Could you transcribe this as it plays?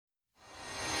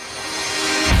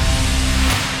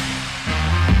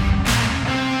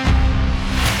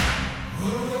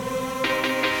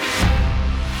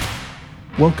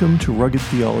Welcome to Rugged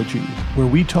Theology, where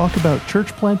we talk about church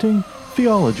planting,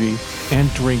 theology,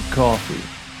 and drink coffee.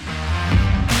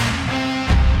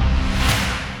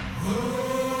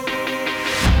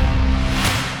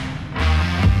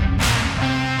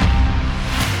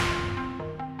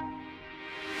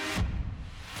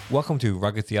 Welcome to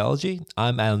Rugged Theology.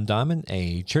 I'm Adam Diamond,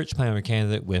 a church planter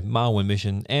candidate with Mile One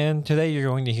Mission, and today you're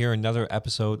going to hear another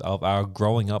episode of our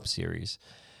Growing Up series.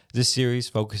 This series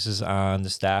focuses on the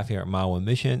staff here at Mile One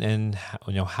Mission and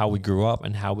how we grew up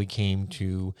and how we came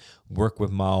to work with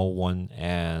Mile One,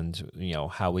 and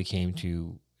how we came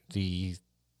to the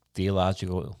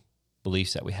theological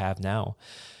beliefs that we have now.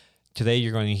 Today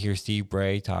you're going to hear Steve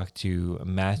Bray talk to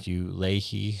Matthew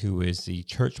Lahey, who is the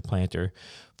church planter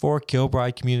for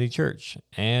Kilbride Community Church,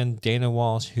 and Dana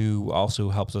Walsh, who also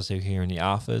helps us here in the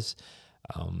office,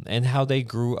 and how they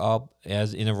grew up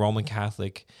as in a Roman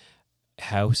Catholic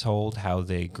household, how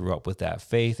they grew up with that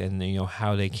faith, and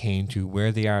how they came to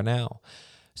where they are now.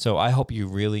 So I hope you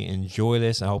really enjoy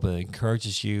this. I hope it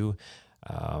encourages you.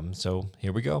 So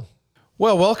here we go.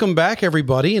 Well, welcome back,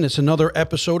 everybody, and it's another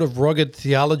episode of Rugged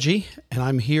Theology, and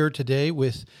I'm here today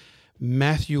with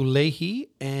Matthew Lahey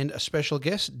and a special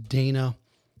guest, Dana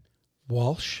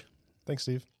Walsh. Thanks,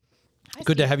 Steve. Hi,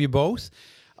 Good Steve. To have you both.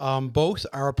 Both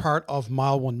are a part of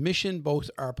Mile One Mission.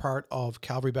 Both are a part of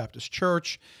Calvary Baptist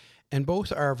Church, and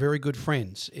both are very good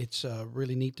friends. It's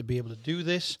really neat to be able to do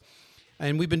this.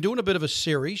 And we've been doing a bit of a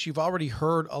series. You've already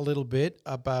heard a little bit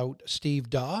about Steve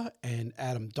Daw and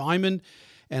Adam Diamond,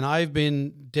 and I've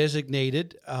been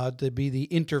designated to be the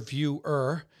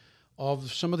interviewer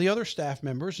of some of the other staff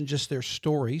members and just their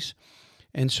stories.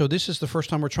 And so this is the first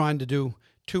time we're trying to do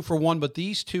 2 for 1, but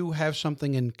these two have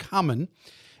something in common,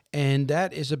 and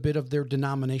that is a bit of their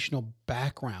denominational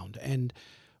background. And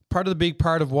part of the big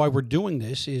part of why we're doing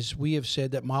this is we have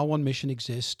said that Mile One Mission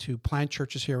exists to plant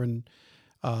churches here in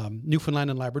Newfoundland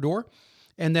and Labrador,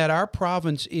 and that our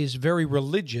province is very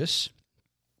religious.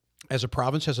 As a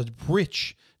province, has a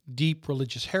rich, deep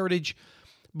religious heritage,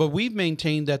 but we've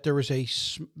maintained that there is a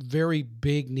very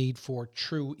big need for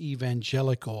true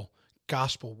evangelical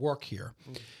gospel work here.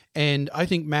 And I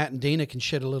think Matt and Dana can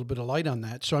shed a little bit of light on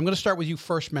that. So I'm going to start with you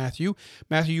first, Matthew.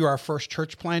 Matthew, you are our first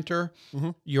church planter.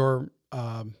 Mm-hmm. You're,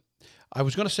 I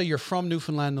was going to say you're from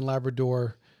Newfoundland and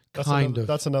Labrador.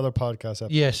 That's another podcast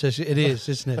episode. Yes, it is,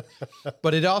 isn't it?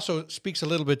 But it also speaks a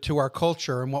little bit to our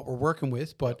culture and what we're working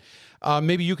with. But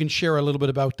maybe you can share a little bit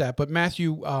about that. But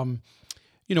Matthew,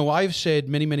 I've said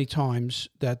many, many times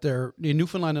that in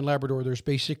Newfoundland and Labrador, there's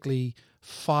basically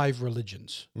 5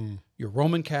 religions. You're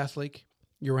Roman Catholic,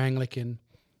 you're Anglican,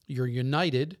 you're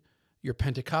United, you're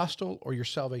Pentecostal, or you're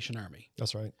Salvation Army.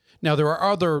 That's right. Now, there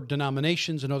are other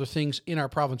denominations and other things in our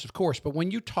province, of course, but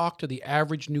when you talk to the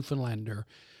average Newfoundlander,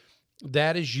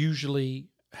 that is usually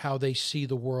how they see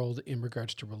the world in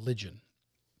regards to religion.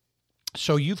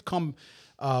 So you've come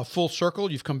full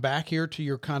circle. You've come back here to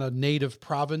your kind of native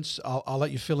province. I'll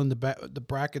let you fill in the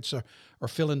brackets or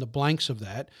fill in the blanks of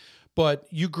that. But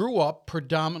you grew up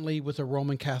predominantly with a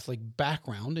Roman Catholic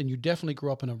background, and you definitely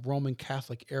grew up in a Roman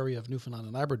Catholic area of Newfoundland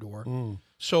and Labrador.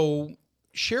 So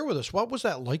share with us, what was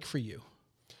that like for you?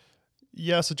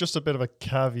 Yeah, so just a bit of a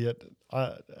caveat.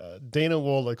 Dana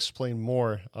will explain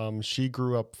more. She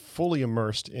grew up fully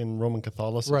immersed in Roman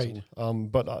Catholicism.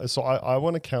 Right. So I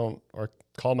want to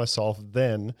call myself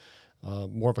then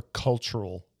more of a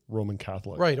cultural Roman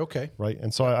Catholic. Right, okay. Right,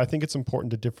 and so I think it's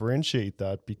important to differentiate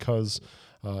that because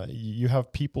you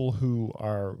have people who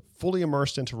are fully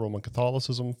immersed into Roman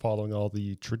Catholicism, following all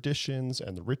the traditions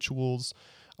and the rituals,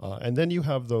 and then you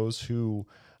have those who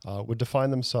would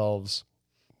define themselves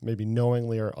maybe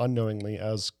knowingly or unknowingly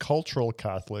as cultural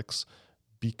Catholics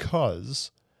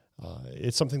because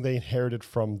it's something they inherited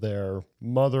from their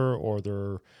mother or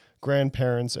their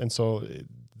grandparents, and so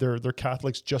they're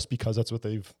Catholics just because that's what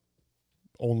they've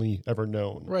only ever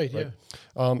known. Right? Yeah.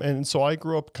 And so I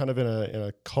grew up kind of in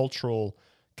a cultural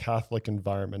Catholic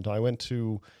environment. I went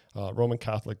to Roman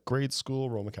Catholic grade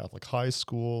school, Roman Catholic high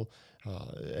school,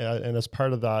 and as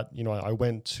part of that, I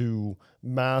went to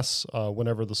Mass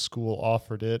whenever the school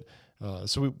offered it.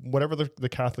 So whatever the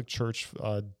Catholic Church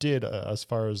did as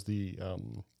far as the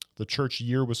church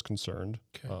year was concerned,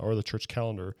 okay, or the church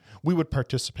calendar, we would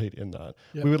participate in that.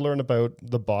 Yep. We would learn about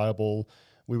the Bible.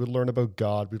 We would learn about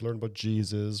God. We'd learn about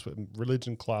Jesus.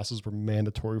 Religion classes were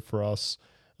mandatory for us.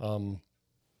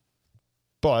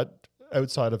 But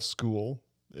outside of school,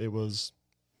 it was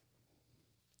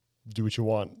do what you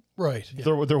want. Right.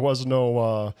 Yeah. There was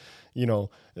no, now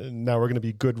we're going to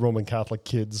be good Roman Catholic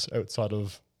kids outside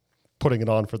of putting it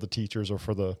on for the teachers or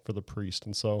for the priest.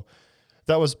 And so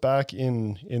that was back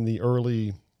in the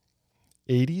early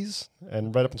 80s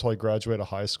and right up until I graduated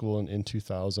high school in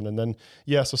 2000. And then,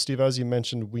 so Steve, as you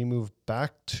mentioned, we moved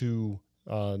back to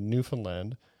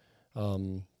Newfoundland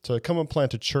to come and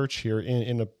plant a church here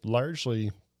in a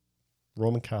largely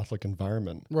Roman Catholic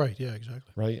environment. Right, yeah,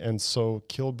 exactly. Right. And so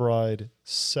Kilbride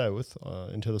South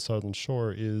into the Southern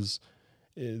Shore is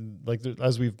like,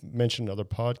 as we've mentioned in other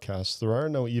podcasts, there are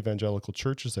no evangelical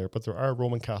churches there, but there are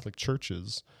Roman Catholic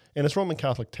churches, and it's Roman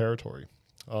Catholic territory,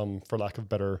 for lack of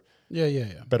better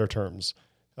terms.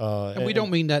 And we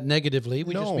don't mean that negatively.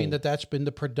 We just mean that that's been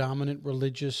the predominant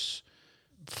religious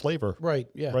flavor, right?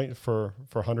 Yeah, right, for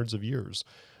hundreds of years.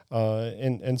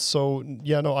 And so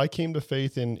I came to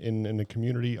faith in a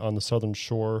community on the Southern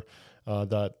Shore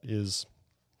that is,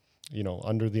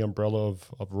 under the umbrella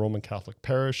of Roman Catholic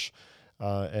parish.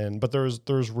 But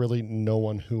there's really no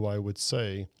one who I would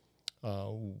say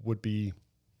would be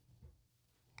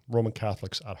Roman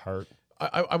Catholics at heart.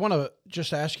 I want to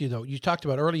just ask you though. You talked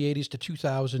about early '80s to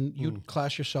 2000. You'd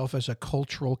class yourself as a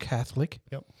cultural Catholic.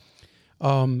 Yep.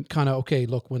 Kind of okay.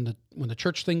 Look, when the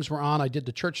church things were on, I did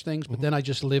the church things, but then I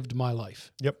just lived my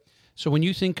life. Yep. So when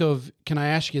you think of, can I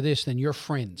ask you this? Then your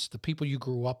friends, the people you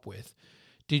grew up with,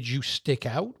 did you stick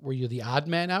out? Were you the odd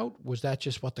man out? Was that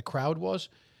just what the crowd was?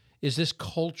 Is this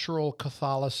cultural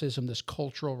Catholicism, this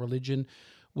cultural religion,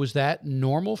 was that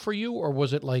normal for you? Or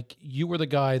was it like you were the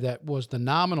guy that was the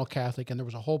nominal Catholic and there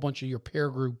was a whole bunch of your peer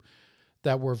group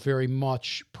that were very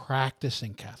much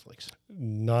practicing Catholics?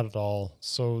 Not at all.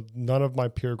 So none of my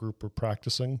peer group were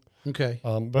practicing. Okay.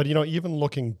 But, even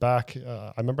looking back,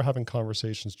 I remember having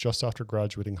conversations just after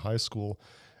graduating high school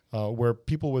where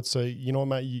people would say,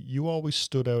 Matt, you always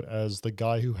stood out as the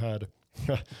guy who had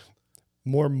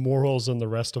more morals than the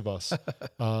rest of us.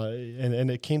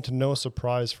 And it came to no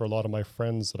surprise for a lot of my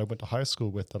friends that I went to high school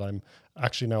with that I'm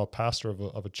actually now a pastor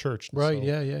of a church. Right. So,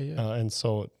 Yeah. And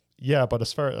so, but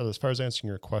as far as answering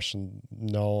your question,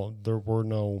 no, there were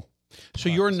no. So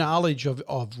your knowledge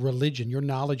of religion, your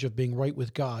knowledge of being right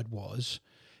with God was,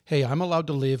 hey, I'm allowed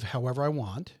to live however I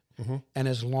want. And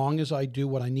as long as I do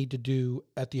what I need to do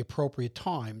at the appropriate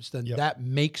times, then that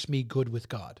makes me good with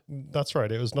God. That's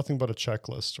right. It was nothing but a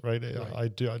checklist, right? I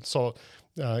do. So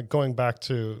going back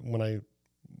to when I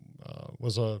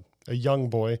was a young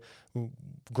boy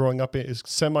growing up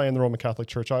semi in the Roman Catholic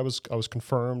Church, I was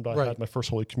confirmed. I had my first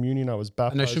Holy Communion. I was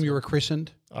baptized. And I assume you were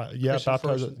christened?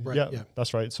 Baptized. Right,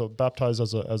 That's right. So baptized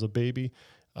as a baby.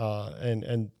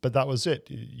 But that was it.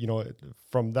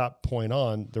 From that point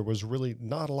on, there was really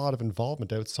not a lot of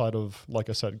involvement outside of, like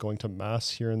I said, going to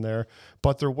mass here and there.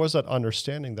 But there was that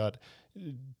understanding that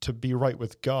to be right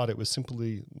with God, it was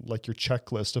simply like your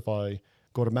checklist. If I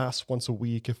go to mass once a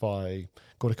week, if I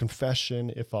go to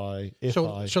confession,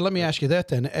 So let me ask you that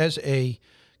then. As a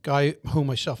guy who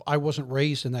myself, I wasn't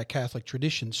raised in that Catholic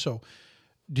tradition. So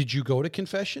did you go to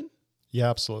confession? Yeah,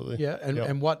 absolutely. Yeah,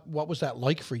 and what was that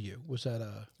like for you? Was that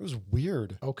It was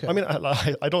weird. Okay. I mean,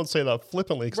 I don't say that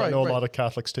flippantly because I know a lot of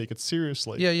Catholics take it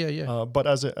seriously. Yeah. But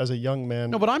as a young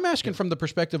man, no. But I'm asking from the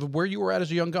perspective of where you were at as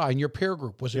a young guy in your peer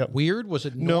group. Was it weird? Was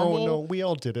it normal? No, we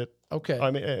all did it. Okay. I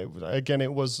mean, again,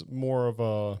 it was more of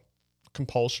a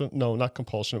compulsion. No, not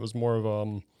compulsion. It was more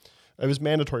of it was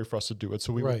mandatory for us to do it.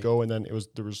 So we would go, and then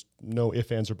there was no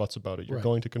ifs, ands, or buts about it. You're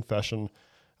going to confession,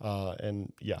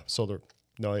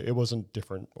 No, it wasn't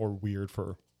different or weird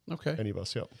for any of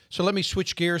us. Yep. So let me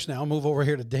switch gears now. Move over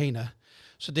here to Dana.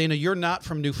 So Dana, you're not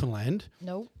from Newfoundland.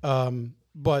 Nope.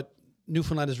 But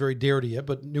Newfoundland is very dear to you.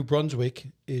 But New Brunswick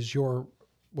is your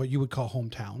what you would call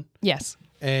hometown. Yes.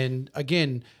 And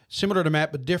again, similar to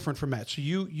Matt, but different from Matt. So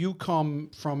you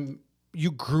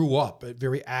grew up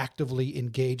very actively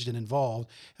engaged and involved.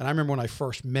 And I remember when I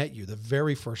first met you, the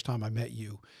very first time I met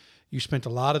you, you spent a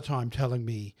lot of time telling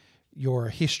me your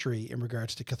history in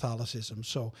regards to Catholicism.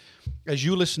 So as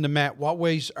you listen to Matt, what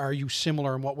ways are you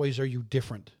similar and what ways are you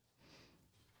different?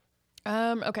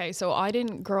 Okay, so I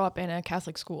didn't grow up in a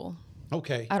Catholic school.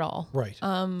 Okay. At all. Right.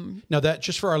 Now that,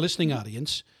 just for our listening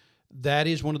audience, that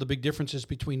is one of the big differences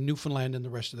between Newfoundland and the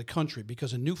rest of the country,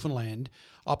 because in Newfoundland,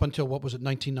 up until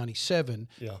 1997,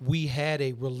 we had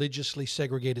a religiously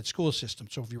segregated school system.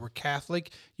 So if you were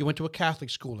Catholic, you went to a Catholic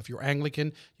school. If you were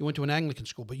Anglican, you went to an Anglican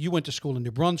school. But you went to school in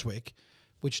New Brunswick,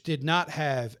 which did not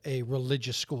have a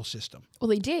religious school system. Well,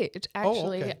 they did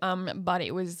actually, okay. But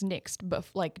it was nixed. But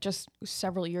just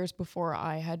several years before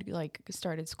I had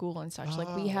started school and such.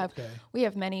 We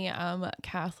have many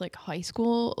Catholic high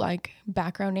school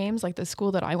background names. Like the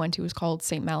school that I went to was called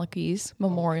St. Malachi's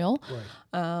Memorial. Right.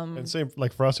 And same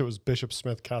for us, it was Bishop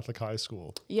Smith Catholic High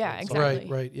School. Yeah,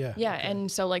 exactly. Right. Yeah. Yeah, okay.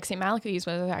 And so St. Malachi's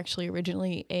was actually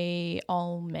originally a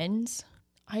all men's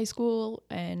high school,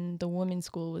 and the women's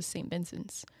school was St.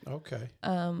 Vincent's. Okay.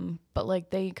 But like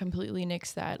they completely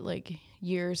nixed that like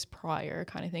years prior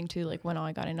kind of thing to like when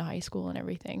I got into high school and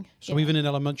everything. So even in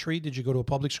elementary, did you go to a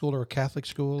public school or a Catholic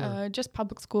school? Just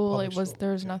public school. Public it was school,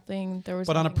 there's nothing there was.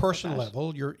 But on a nothing like personal that.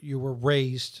 level, you were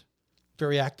raised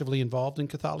very actively involved in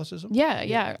Catholicism? Yeah.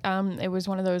 It was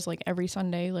one of those like every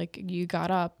Sunday, like you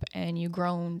got up and you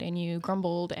groaned and you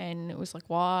grumbled, and it was like,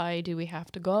 why do we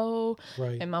have to go?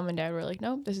 Right. And mom and dad were like,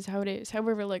 no, this is how it is.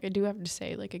 However, like I do have to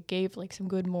say, like it gave like some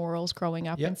good morals growing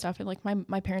up and stuff. And like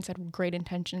my parents had great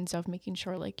intentions of making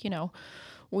sure like,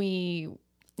 we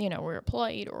were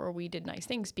polite or we did nice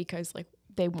things because like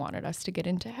they wanted us to get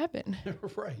into heaven.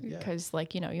 Right. Yeah. Because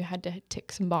like, you had to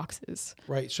tick some boxes.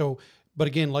 Right. So, but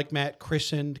again, like Matt,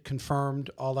 christened,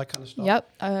 confirmed, all that kind of stuff.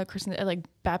 Yep. Christened, like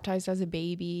baptized as a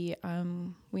baby.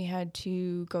 We had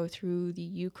to go through the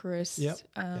Eucharist.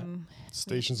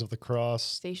 Stations of the Cross.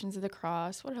 Stations of the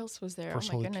Cross. What else was there? First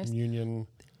oh my Holy goodness. Communion.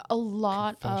 A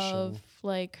lot Confession. of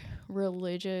like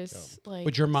religious, like.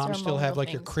 Would your mom still have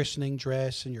like your things. christening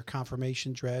dress and your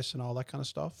confirmation dress and all that kind of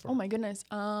stuff? Or? Oh my goodness.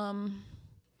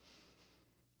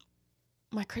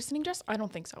 My christening dress? I don't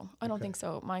think so. I don't think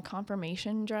so. My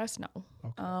confirmation dress? No.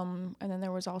 Okay. And then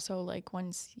there was also like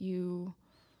once you,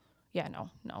 no,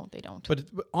 they don't. But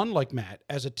unlike Matt,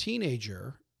 as a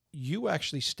teenager, you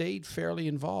actually stayed fairly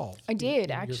involved. I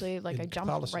did actually. Like I jumped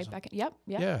Catholicism. right back in. Yep.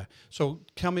 Yeah. So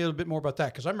tell me a little bit more about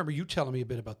that, because I remember you telling me a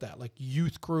bit about that, like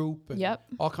youth group and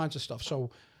all kinds of stuff.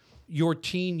 So your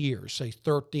teen years, say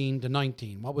 13 to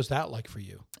 19, what was that like for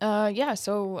you?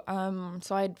 So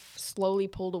I'd slowly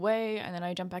pulled away, and then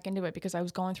I jumped back into it because I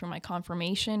was going through my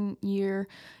confirmation year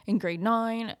in grade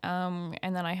 9. And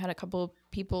then I had a couple of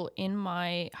people in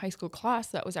my high school class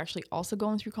that was actually also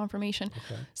going through confirmation.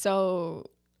 Okay. So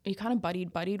you kind of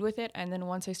buddied with it. And then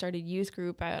once I started youth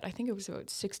group at, I think it was about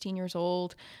 16 years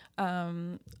old,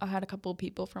 I had a couple of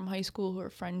people from high school who were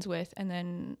friends with, and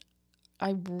then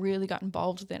I really got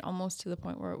involved with it almost to the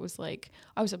point where it was like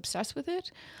I was obsessed with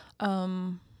it.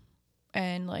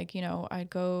 And like, I'd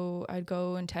go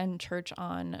and attend church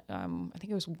on I think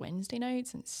it was Wednesday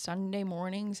nights and Sunday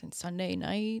mornings and Sunday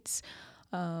nights.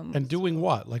 And doing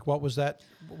what? Like what was that?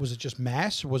 Was it just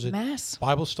mass? Was it mass,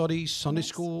 Bible studies, Sunday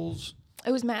schools?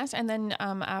 It was mass, and then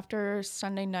after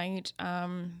Sunday night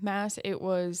mass, it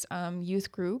was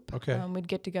youth group. Okay. We'd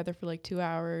get together for like 2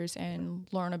 hours and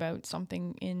learn about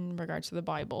something in regards to the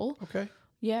Bible. Okay.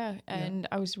 Yeah, and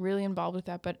I was really involved with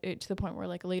that, but to the point where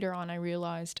like later on I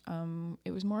realized it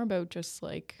was more about just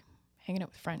like hanging out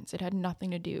with friends. It had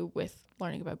nothing to do with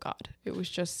learning about God. It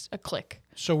was just a clique.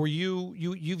 So were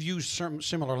you've used some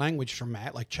similar language from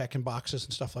Matt, like checking boxes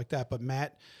and stuff like that, but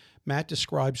Matt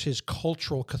describes his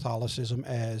cultural Catholicism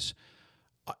as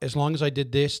long as I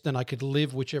did this, then I could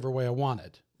live whichever way I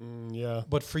wanted. Yeah.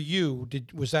 But for you,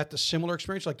 was that the similar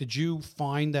experience? Like, did you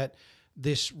find that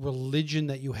this religion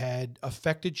that you had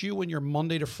affected you in your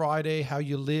Monday to Friday, how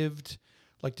you lived,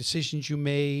 like decisions you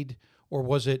made? Or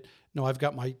was it, no, I've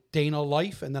got my Dana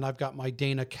life and then I've got my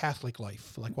Dana Catholic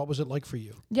life? Like, what was it like for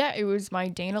you? Yeah, it was my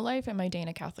Dana life and my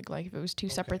Dana Catholic life. It was two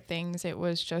separate things. It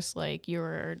was just like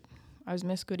I was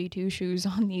Miss Goody Two Shoes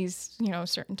on these,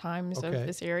 certain times of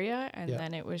this area. And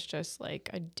then it was just like,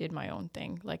 I did my own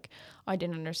thing. Like, I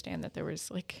didn't understand that there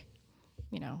was like,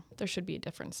 there should be a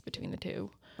difference between the two.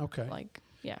 Okay. Like,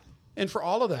 yeah. And for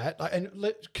all of that,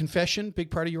 confession, big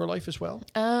part of your life as well?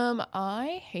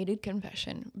 I hated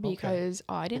confession because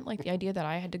I didn't like the idea that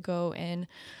I had to go and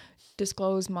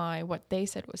disclose what they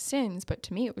said was sins. But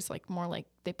to me, it was like more like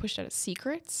they pushed out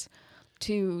secrets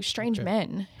to strange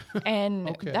men,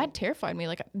 and that terrified me.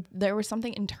 Like there was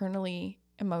something internally,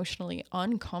 emotionally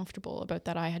uncomfortable about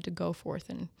that. I had to go forth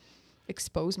and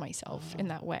expose myself in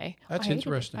that way. That's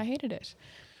interesting. I hated it.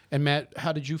 And Matt,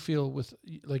 how did you feel with,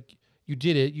 like, you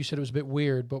did it, you said it was a bit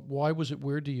weird, but why was it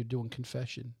weird to you doing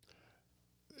confession?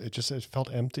 It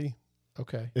felt empty.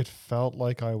 Okay. It felt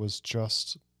like I was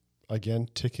just, again,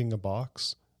 ticking a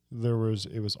box.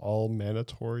 It was all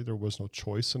mandatory. There was no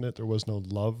choice in it. There was no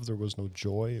love. There was no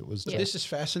joy. It was. This is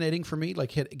fascinating for me,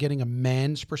 like getting a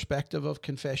man's perspective of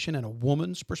confession and a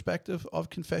woman's perspective of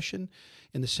confession,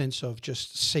 in the sense of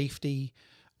just safety.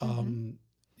 That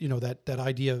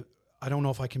idea. I don't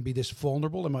know if I can be this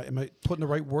vulnerable. Am I putting the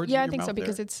right words? Yeah, in I think your so, mouth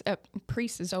because there? it's a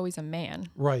priest is always a man.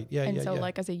 Right. Yeah. And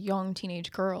like as a young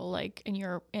teenage girl, like, and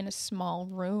you're in a small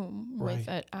room with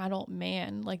an adult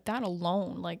man, like that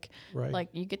alone, like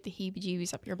you get the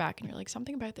heebie-jeebies up your back, and you're like,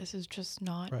 something about this is just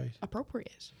not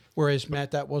appropriate. Whereas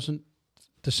Matt, that wasn't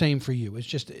the same for you. It's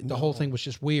just the whole thing was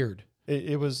just weird.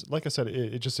 It was, like I said,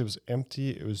 it was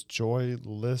empty. It was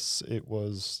joyless.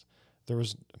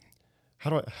 how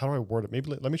do I word it?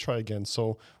 Maybe let me try again.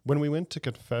 So when we went to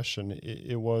confession,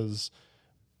 it was,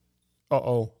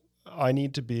 I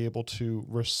need to be able to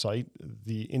recite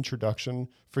the introduction.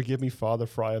 Forgive me, Father,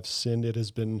 for I have sinned. It has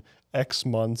been X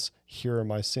months. Here are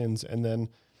my sins. And then,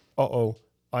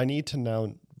 I need to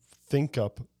now think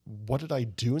up, what did I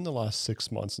do in the last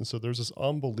 6 months? And so there's this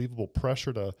unbelievable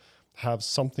pressure to have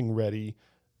something ready,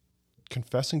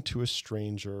 confessing to a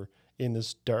stranger in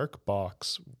this dark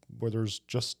box where there's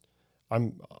just,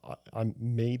 I'm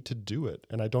made to do it,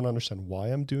 and I don't understand why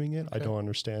I'm doing it. Okay. I don't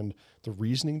understand the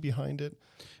reasoning behind it.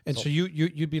 And so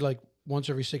you'd be like once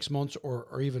every 6 months,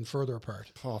 or even further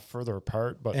apart. Oh, further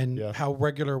apart, but and how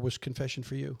regular was confession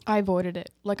for you? I avoided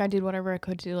it. Like I did whatever I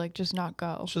could to like just not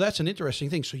go. So that's an interesting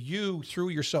thing. So you threw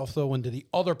yourself though into the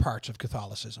other parts of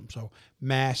Catholicism. So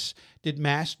Mass. Did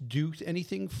Mass do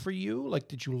anything for you? Like,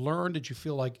 did you learn? Did you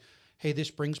feel like, hey,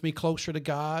 this brings me closer to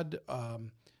God?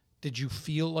 Did you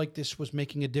feel like this was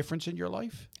making a difference in your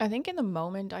life? I think in the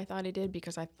moment I thought it did,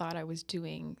 because I thought I was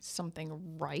doing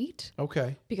something right.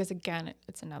 Okay. Because again,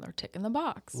 it's another tick in the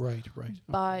box. Right.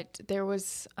 But there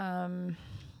was, I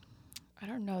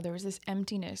don't know, there was this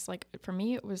emptiness. Like for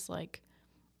me, it was like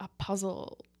a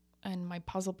puzzle, and my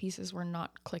puzzle pieces were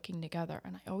not clicking together.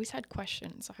 And I always had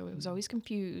questions. I was always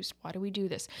confused. Why do we do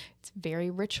this? It's very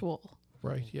ritual.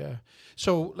 Right, yeah.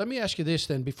 So let me ask you this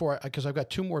then, because I've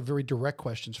got two more very direct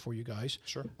questions for you guys.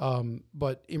 Sure.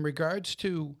 But in regards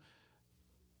to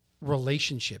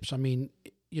relationships, I mean,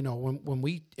 you know, when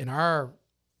we, in our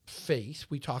faith,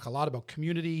 we talk a lot about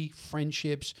community,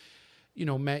 friendships. You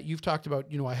know, Matt, you've talked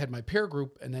about, you know, I had my peer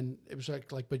group, and then it was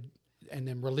and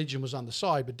then religion was on the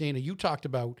side. But Dana, you talked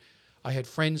about, I had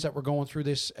friends that were going through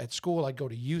this at school. I'd go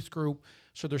to youth group.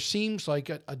 So there seems like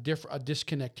a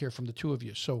disconnect here from the two of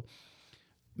you. So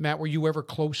Matt, were you ever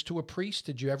close to a priest?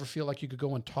 Did you ever feel like you could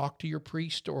go and talk to your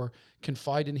priest or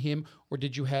confide in him? Or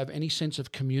did you have any sense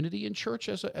of community in church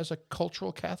as a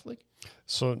cultural Catholic?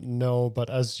 So no, but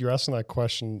as you're asking that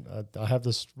question, I have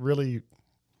this really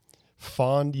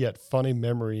fond yet funny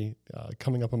memory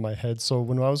coming up in my head. So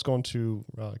when I was going to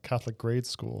Catholic grade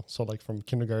school, so like from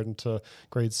kindergarten to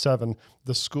grade 7,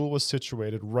 the school was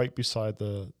situated right beside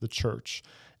the church.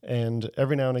 And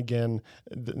every now and again,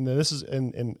 this is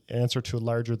in answer to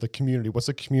the community. What's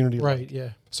a community like? Right, yeah.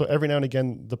 So every now and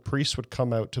again, the priest would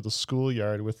come out to the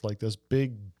schoolyard with like this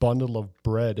big bundle of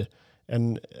bread.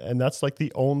 And that's like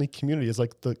the only community. It's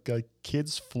like the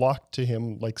kids flocked to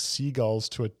him like seagulls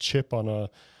to a chip on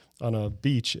a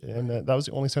beach. And that was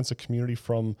the only sense of community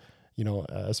from, you know,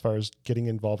 as far as getting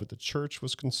involved with the church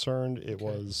was concerned. It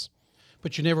was...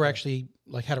 But you never actually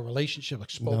like had a relationship, like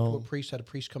spoke to a priest, had a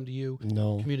priest come to you,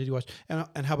 community-wise.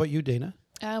 And how about you, Dana?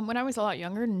 When I was a lot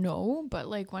younger, no. But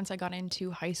like once I got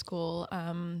into high school,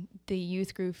 the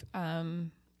youth group,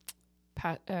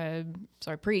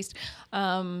 priest,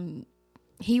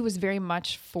 he was very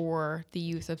much for the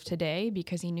youth of today,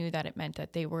 because he knew that it meant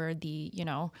that they were the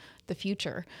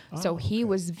future. So he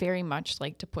was very much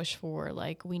like to push for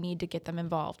like, we need to get them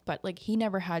involved, but like he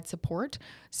never had support.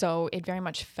 So it very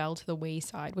much fell to the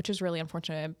wayside, which is really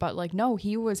unfortunate. But like, no,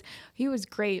 he was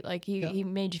great. Like he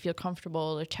made you feel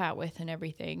comfortable to chat with and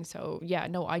everything. So yeah,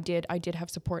 no, I did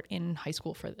have support in high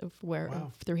school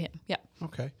through him. Yeah.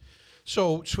 Okay.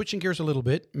 So switching gears a little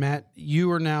bit, Matt,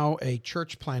 you are now a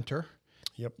church planter.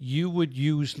 Yep. You would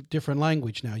use different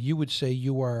language now. You would say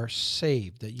you are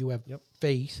saved, that you have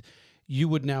faith. You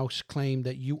would now claim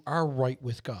that you are right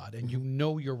with God, and you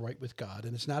know you're right with God.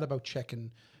 And it's not about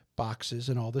checking boxes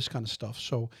and all this kind of stuff.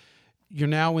 So you're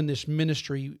now in this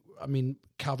ministry, I mean,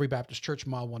 Calvary Baptist Church,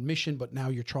 Mile One Mission, but now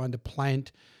you're trying to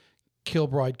plant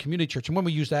Kilbride Community Church. And when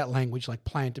we use that language, like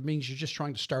plant, it means you're just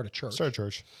trying to start a church. Start a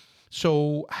church.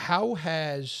 So how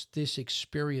has this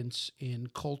experience in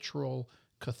cultural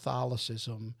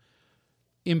Catholicism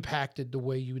impacted the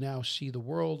way you now see the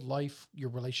world, life, your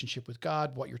relationship with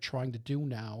God, what you're trying to do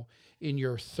now in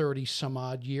your 30 some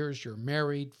odd years? You're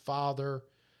married, father.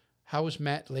 How is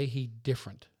Matt Lahey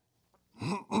different?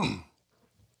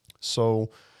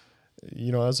 So,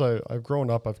 you know, as I've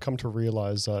grown up, I've come to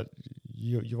realize that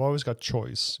you've always got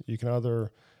choice. You can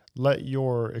either let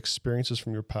your experiences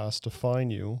from your past define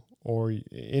you, or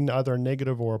in either a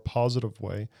negative or a positive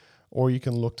way, or you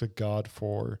can look to God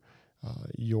for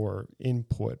your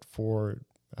input, for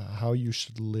how you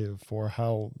should live, for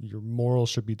how your morals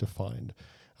should be defined.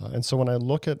 And so when I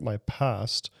look at my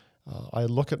past, I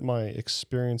look at my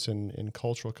experience in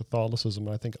cultural Catholicism,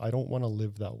 and I think I don't want to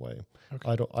live that way.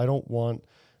 Okay. I don't want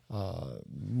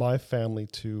my family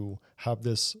to have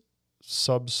this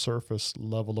subsurface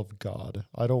level of God.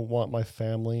 I don't want my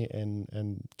family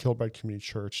and Kilbride Community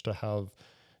Church to have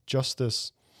just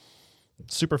this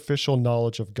superficial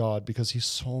knowledge of God, because he's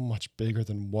so much bigger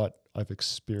than what I've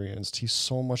experienced. He's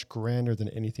so much grander than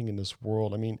anything in this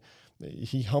world. I mean,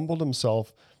 he humbled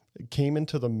himself, came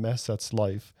into the mess that's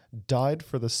life, died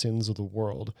for the sins of the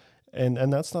world. And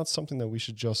that's not something that we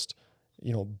should just,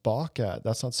 balk at.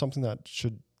 That's not something that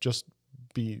should just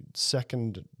be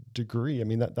second degree. I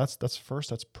mean, that's first,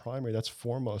 that's primary, that's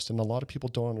foremost. And a lot of people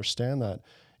don't understand that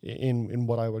in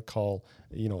what I would call,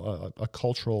 a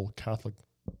cultural Catholic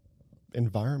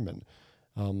environment.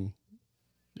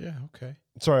 Yeah. Okay.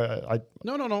 Sorry,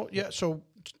 No. Yeah. So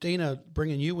Dana,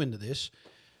 bringing you into this,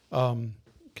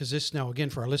 because this now, again,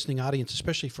 for our listening audience,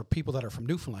 especially for people that are from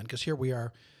Newfoundland, because here we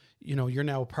are, you're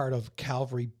now a part of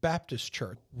Calvary Baptist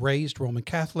Church, raised Roman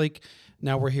Catholic.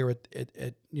 Now we're here at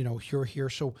you're here.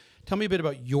 So tell me a bit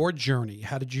about your journey.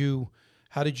 How did you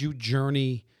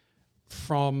journey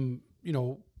from,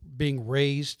 being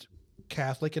raised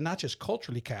Catholic, and not just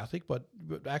culturally Catholic, but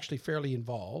actually fairly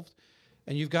involved,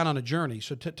 and you've gone on a journey.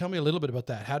 So tell me a little bit about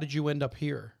that. How did you end up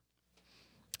here?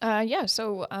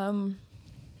 So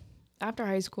after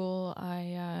high school,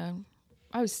 I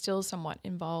was still somewhat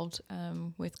involved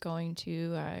with going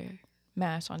to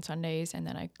Mass on Sundays, and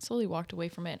then I slowly walked away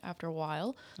from it after a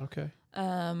while. Okay.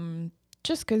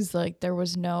 Just because, there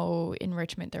was no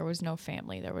enrichment, there was no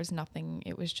family, there was nothing.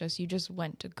 It was just, you just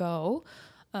went to go.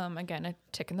 Again, a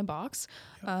tick in the box.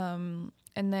 Yep.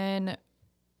 And then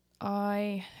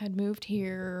I had moved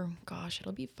here,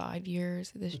 it'll be 5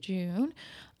 years this June.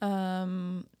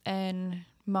 And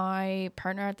my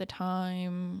partner at the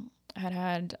time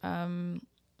had come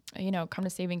to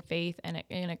saving faith, and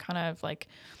it kind of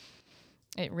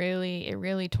it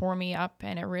really tore me up,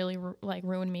 and it really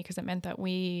ruined me, because it meant that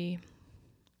we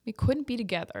couldn't be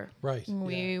together. Right.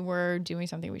 We were doing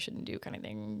something we shouldn't do, kind of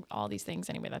thing, all these things.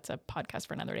 Anyway, that's a podcast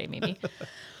for another day, maybe.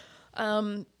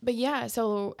 But yeah,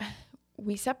 so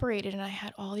we separated, and I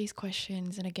had all these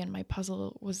questions, and again, my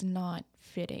puzzle was not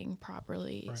fitting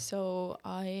properly. Right. So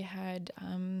I had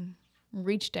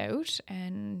reached out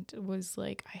and was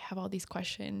like, I have all these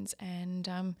questions.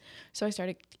 And so I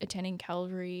started attending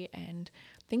Calvary, and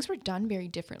things were done very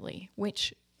differently,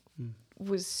 which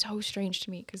was so strange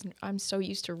to me, because I'm so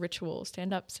used to ritual: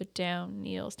 stand up, sit down,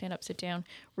 kneel, stand up, sit down,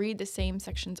 read the same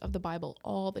sections of the Bible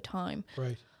all the time.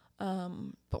 Right.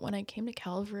 But when I came to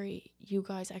Calvary, you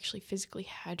guys actually physically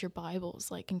had your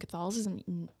Bibles. In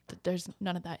Catholicism, there's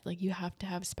none of that. You have to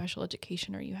have special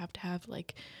education, or you have to have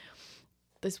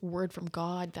this word from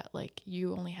God that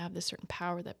you only have this certain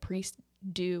power that priests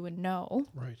do and know.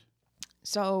 Right.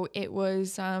 So it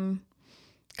was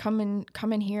come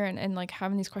in here and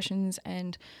having these questions,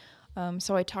 and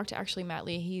so I talked to actually Matt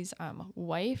Lahey's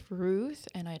wife, Ruth,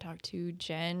 and I talked to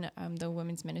Jen, the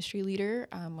women's ministry leader,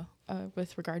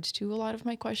 with regards to a lot of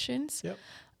my questions. Yep.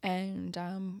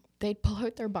 And they'd pull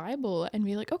out their Bible and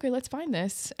be like, okay, let's find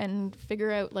this and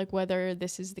figure out whether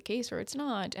this is the case or it's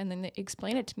not. And then they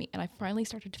explain it to me, and I finally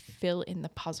started to fill in the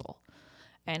puzzle,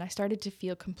 and I started to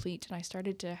feel complete, and I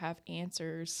started to have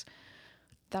answers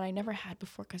that I never had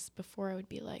before, because before I would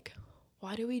be like,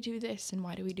 why do we do this and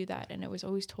why do we do that? And I was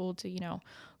always told to,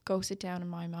 go sit down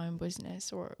and mind my own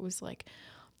business, or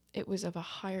it was of a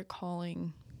higher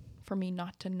calling for me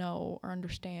not to know or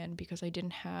understand, because I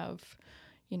didn't have,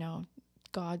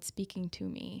 God speaking to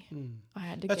me. I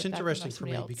had to. That's get interesting that for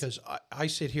me, else. because I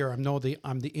sit here. I'm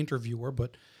the interviewer,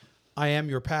 but I am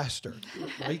your pastor,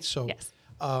 right? So, yes.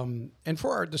 And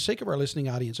for the sake of our listening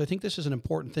audience, I think this is an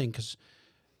important thing, because,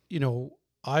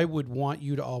 I would want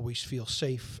you to always feel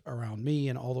safe around me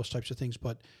and all those types of things.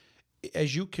 But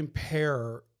as you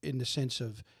compare in the sense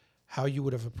of how you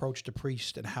would have approached a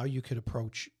priest and how you could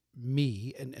approach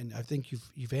me, and I think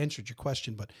you've answered your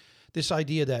question, but this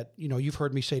idea that, you've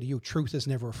heard me say to you, truth is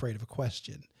never afraid of a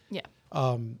question. Yeah.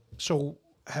 So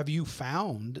have you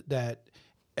found that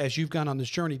as you've gone on this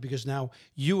journey, because now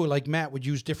you, like Matt, would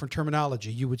use different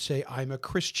terminology. You would say, I'm a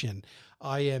Christian,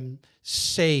 I am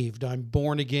saved, I'm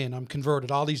born again, I'm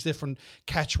converted, all these different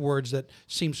catchwords that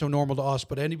seem so normal to us,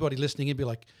 but anybody listening in be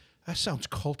like, that sounds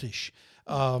cultish.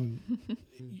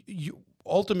 You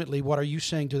ultimately, what are you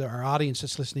saying to our audience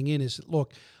that's listening in is,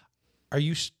 look,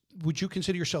 would you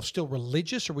consider yourself still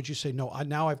religious, or would you say, no,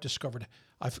 now I've discovered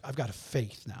I've got a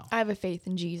faith now? I have a faith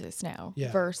in Jesus now,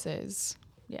 versus...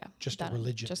 Yeah. Just a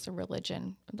religion. Just a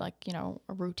religion. A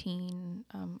routine,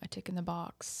 a tick in the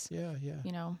box. Yeah.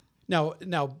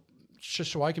 Now,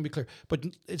 just so I can be clear, but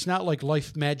it's not like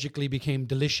life magically became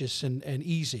delicious and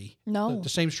easy. No. The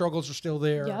same struggles are still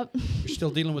there. Yep. You're still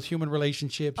dealing with human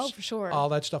relationships. Oh, for sure. All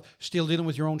that stuff. Still dealing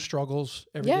with your own struggles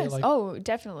every day. Yes. Oh,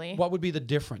 definitely. What would be the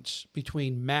difference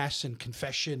between Mass and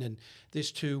confession and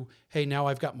this to, hey, now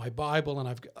I've got my Bible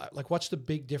and what's the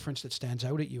big difference that stands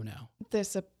out at you now? The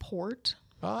support.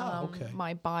 Okay.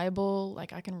 My Bible,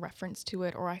 like I can reference to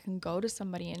it, or I can go to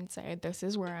somebody and say, this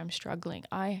is where I'm struggling.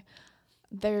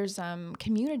 There's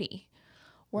community,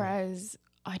 whereas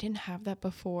I didn't have that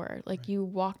before. Like you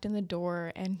walked in the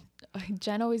door, and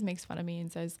Jen always makes fun of me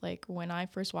and says, like, when I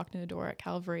first walked in the door at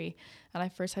Calvary and I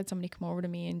first had somebody come over to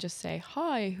me and just say,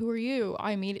 hi, who are you?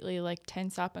 I immediately like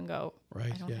tense up and go, I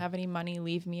don't have any money,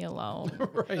 leave me alone.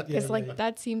 Because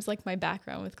that seems like my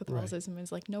background with Catholicism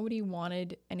is like nobody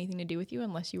wanted anything to do with you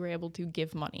unless you were able to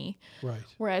give money. Right.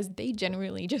 Whereas they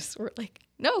generally just were like,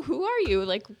 no, who are you?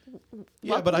 Like,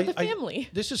 welcome to the family.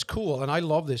 This is cool, and I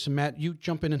love this. And Matt, you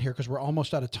jump in here because we're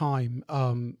almost out of time.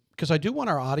 Because I do want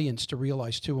our audience to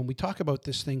realize too, when we talk about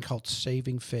this thing called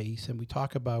saving faith, and we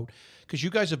talk about, because you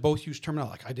guys have both used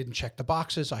terminology, like I didn't check the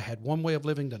boxes, I had one way of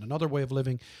living, then another way of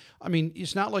living. I mean,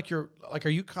 it's not like are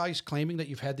you guys claiming that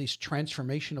you've had this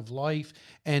transformation of life,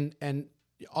 and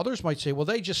others might say, well,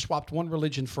 they just swapped one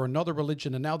religion for another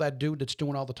religion, and now that dude that's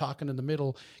doing all the talking in the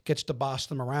middle gets to boss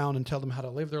them around and tell them how to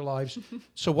live their lives.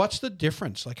 So what's the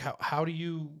difference? Like, how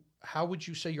would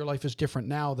you say your life is different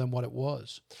now than what it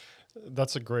was?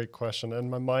 That's a great question. And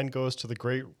my mind goes to the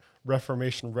great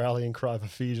Reformation rallying cry of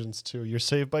Ephesians 2. You're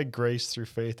saved by grace through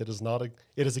faith. It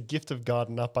is a gift of God,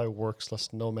 not by works,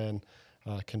 lest no man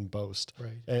can boast.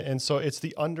 Right. And so it's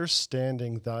the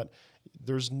understanding that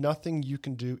there's nothing you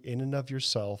can do in and of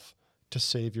yourself to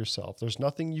save yourself. There's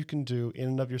nothing you can do in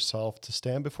and of yourself to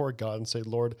stand before God and say,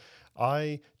 Lord,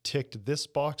 I ticked this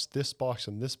box,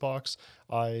 and this box.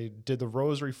 I did the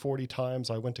rosary 40 times.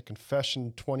 I went to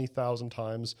confession 20,000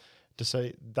 times. To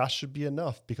say that should be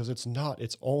enough, because it's not.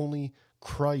 It's only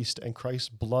Christ and Christ's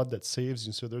blood that saves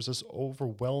you. So there's this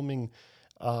overwhelming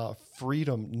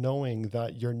freedom knowing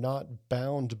that you're not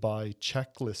bound by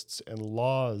checklists and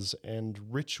laws and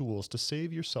rituals to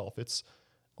save yourself. It's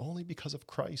only because of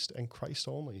Christ and Christ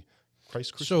only.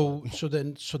 Christ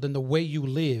crucified. So then the way you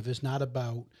live is not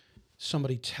about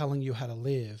somebody telling you how to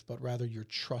live, but rather you're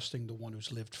trusting the one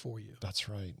who's lived for you. That's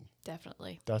right.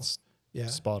 Definitely. That's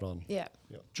spot on. Yeah.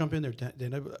 Jump in there,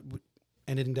 Dana.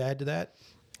 Anything to add to that?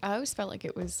 I always felt like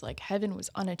it was like heaven was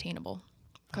unattainable,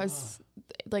 because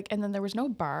and then there was no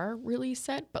bar really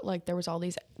set, but like there was all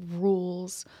these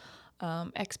rules,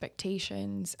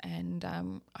 expectations, and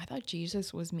I thought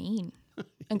Jesus was mean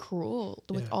and cruel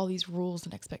with all these rules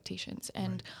and expectations,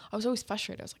 and I was always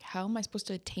frustrated. I was like, how am I supposed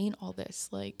to attain all this?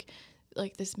 Like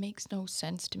this makes no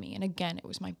sense to me. And again, it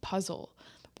was my puzzle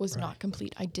was not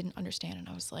complete. I didn't understand, and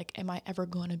I was like, am I ever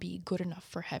going to be good enough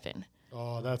for heaven?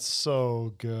 Oh, that's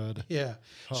so good. Yeah.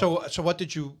 Huh. So what do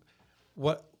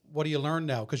you learn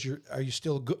now? Because are you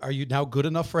still good? Are you now good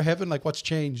enough for heaven? Like, what's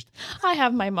changed? I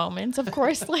have my moments, of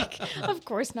course. Of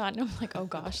course not. And I'm like, oh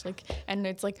gosh, and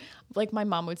it's like my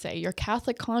mom would say, your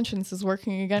Catholic conscience is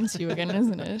working against you again,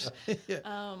 isn't it?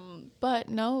 Yeah. But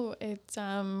no, it's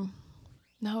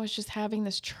just having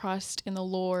this trust in the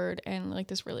Lord and like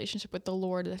this relationship with the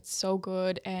Lord that's so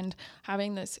good, and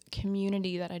having this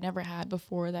community that I never had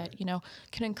before that,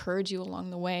 can encourage you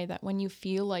along the way, that when you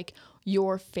feel like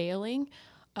you're failing,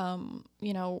 we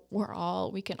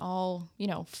can all,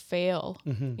 fail.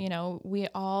 Mm-hmm. We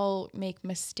all make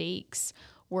mistakes.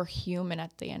 We're human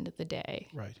at the end of the day.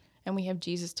 Right. And we have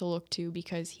Jesus to look to,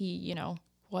 because he,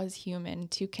 was human,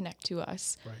 to connect to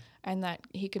us. Right. And that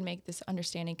he could make this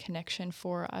understanding connection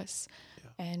for us.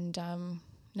 Yeah. And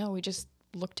we just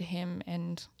look to him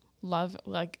and love,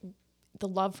 like the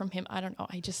love from him. I don't know.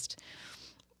 I just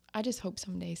hope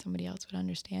someday somebody else would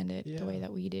understand it the way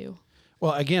that we do.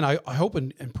 Well, again, I hope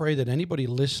and pray that anybody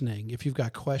listening, if you've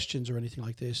got questions or anything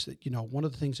like this, that, one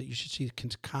of the things that you should see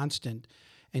constant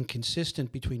and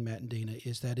consistent between Matt and Dana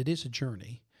is that it is a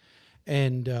journey.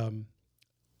 And,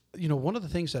 one of the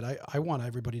things that I want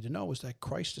everybody to know is that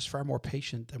Christ is far more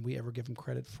patient than we ever give him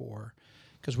credit for,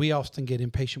 because we often get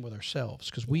impatient with ourselves,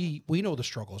 because we know the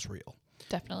struggle is real.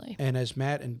 Definitely. And as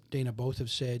Matt and Dana both have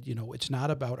said, it's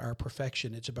not about our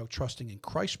perfection. It's about trusting in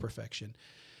Christ's perfection.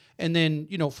 And then,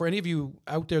 for any of you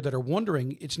out there that are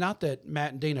wondering, it's not that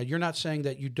Matt and Dana, you're not saying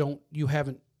that you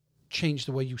haven't changed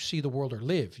the way you see the world or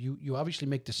live. You obviously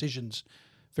make decisions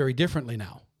very differently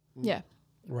now. Yeah.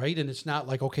 Right? And it's not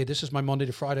like, okay, this is my Monday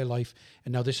to Friday life,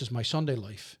 and now this is my Sunday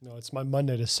life. No, it's my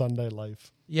Monday to Sunday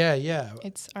life. Yeah, yeah.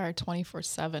 It's our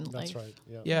 24/7 life. That's right.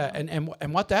 Yeah,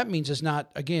 and what that means is not,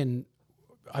 again,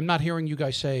 I'm not hearing you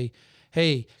guys say,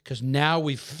 hey, because now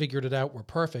we've figured it out, we're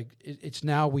perfect. It's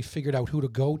now we figured out who to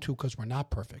go to because we're not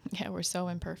perfect. Yeah, we're so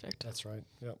imperfect. That's right.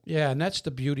 Yeah. Yeah, and that's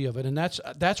the beauty of it. And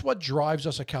that's what drives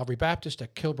us at Calvary Baptist,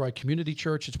 at Kilbride Community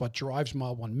Church. It's what drives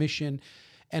Mile One Mission.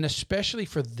 And especially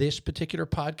for this particular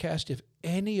podcast, if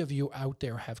any of you out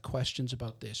there have questions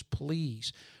about this,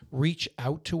 please reach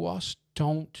out to us.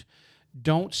 Don't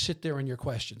sit there in your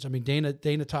questions. I mean,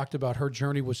 Dana talked about her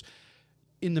journey was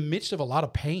in the midst of a lot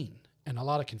of pain and a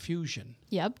lot of confusion.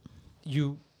 Yep.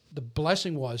 The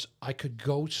blessing was I could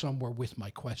go somewhere with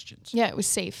my questions. Yeah, it was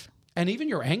safe. And even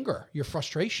your anger, your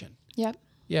frustration. Yep.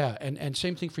 Yeah, and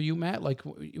same thing for you, Matt. Like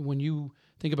when you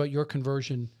think about your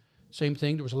conversion, same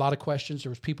thing. There was a lot of questions. There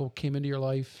was people who came into your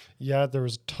life. Yeah, there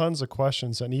was tons of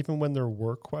questions. And even when there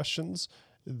were questions,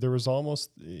 there was almost,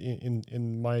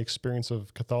 in my experience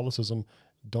of Catholicism,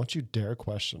 don't you dare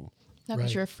question. No,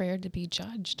 because you're afraid to be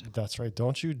judged. That's right.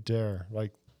 Don't you dare.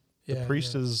 Like, the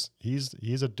priest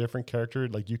he's a different character.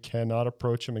 Like, you cannot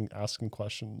approach him and ask him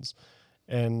questions.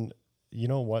 And you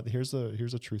know what? Here's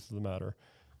the truth of the matter.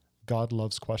 God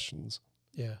loves questions.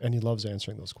 Yeah. And he loves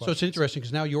answering those questions. So it's interesting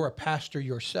because now you're a pastor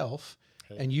yourself,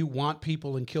 and you want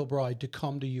people in Kilbride to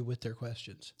come to you with their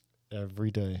questions.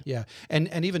 Every day. Yeah.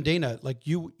 And even Dana, like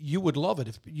you would love it.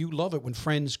 If you love it when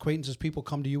friends, acquaintances, people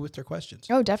come to you with their questions.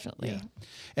 Oh, definitely. Yeah.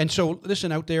 And so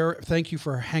listen out there, thank you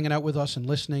for hanging out with us and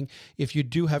listening. If you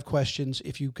do have questions,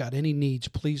 if you've got any needs,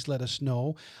 please let us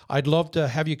know. I'd love to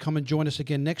have you come and join us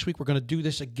again next week. We're going to do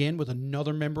this again with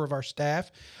another member of our staff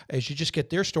as you just get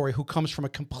their story, who comes from a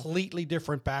completely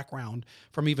different background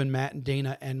from even Matt and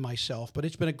Dana and myself. But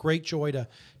it's been a great joy to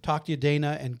talk to you,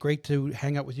 Dana, and great to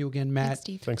hang out with you again, Matt.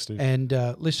 Thanks, Steve. And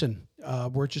listen,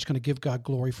 we're just going to give God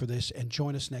glory for this, and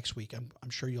join us next week. I'm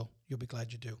sure you'll be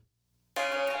glad you do.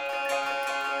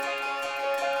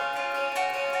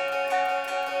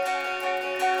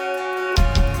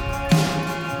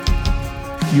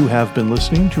 You have been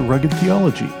listening to Rugged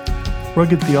Theology.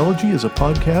 Rugged Theology is a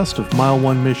podcast of Mile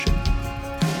One Mission.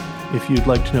 If you'd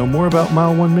like to know more about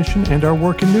Mile One Mission and our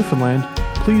work in Newfoundland,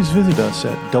 please visit us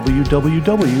at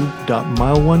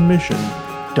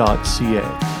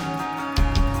www.mileonemission.ca.